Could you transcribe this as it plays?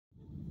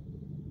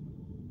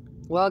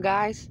Well,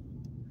 guys,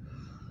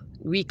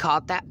 we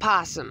caught that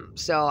possum.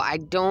 So I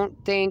don't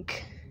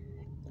think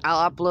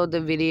I'll upload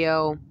the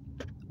video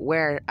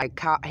where I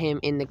caught him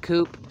in the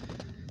coop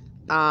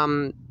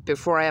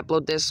before I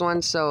upload this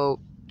one. So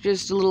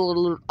just a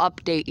little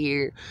update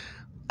here.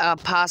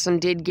 Possum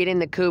did get in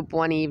the coop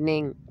one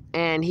evening,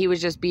 and he was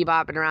just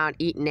bebopping around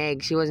eating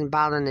eggs. He wasn't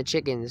bothering the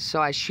chickens.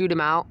 So I shoot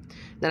him out.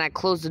 Then I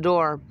closed the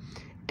door,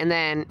 and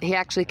then he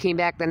actually came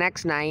back the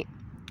next night.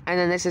 And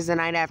then this is the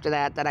night after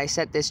that I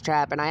set this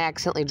trap, and I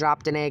accidentally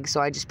dropped an egg, so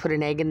I just put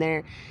an egg in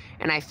there,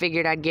 and I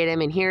figured I'd get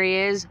him, and here he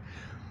is.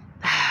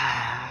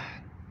 I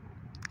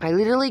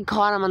literally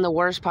caught him on the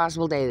worst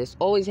possible day. This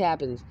always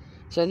happens.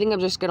 So I think I'm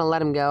just going to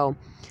let him go.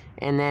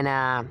 And then,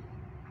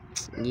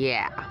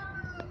 yeah.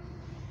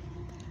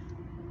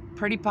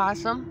 Pretty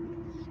possum.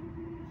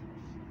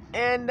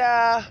 And,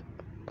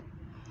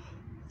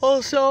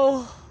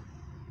 also,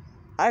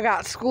 I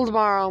got school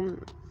tomorrow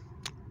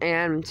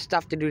and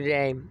stuff to do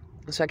today.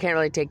 So I can't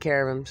really take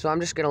care of him. So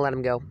I'm just going to let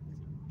him go.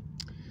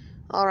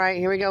 Alright,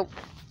 here we go.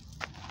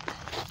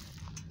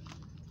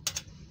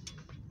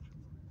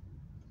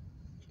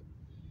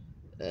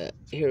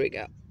 Here we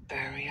go.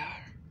 There we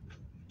are.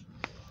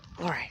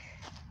 Alright.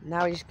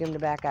 Now we just get him to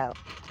back out.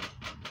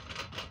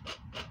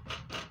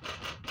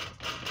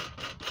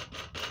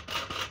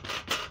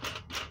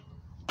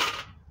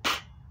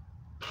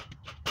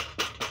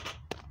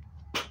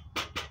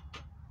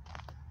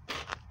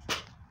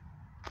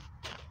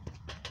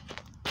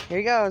 Here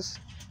he goes.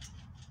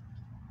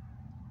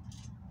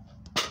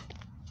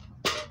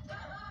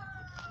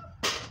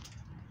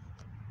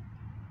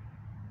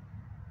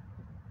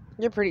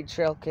 You're pretty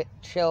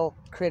chill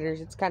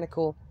critters. It's kind of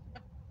cool.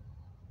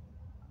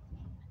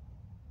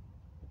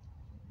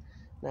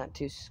 Not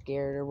too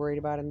scared or worried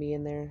about him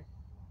being there.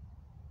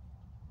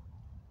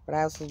 But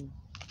I also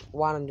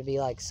want him to be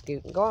like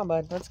scooting. Go on,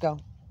 bud. Let's go.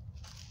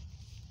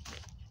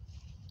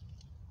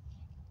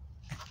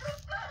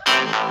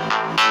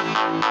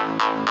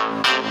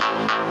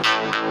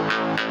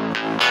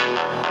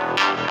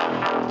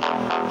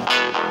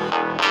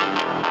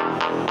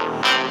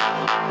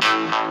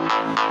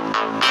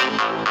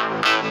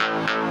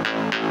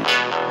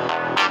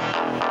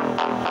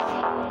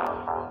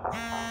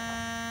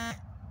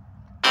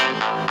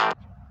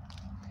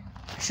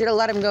 Should have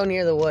let him go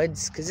near the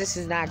woods, because this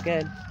is not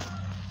good.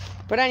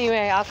 But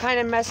anyway, I'll kind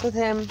of mess with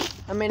him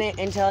a minute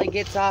until he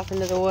gets off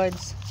into the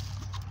woods.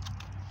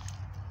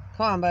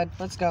 Come on, bud.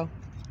 Let's go.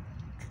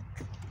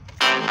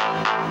 But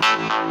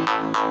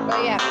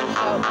yeah,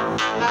 so,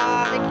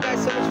 thank you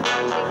guys so much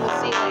for watching. We'll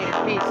see you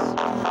later.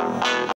 Peace.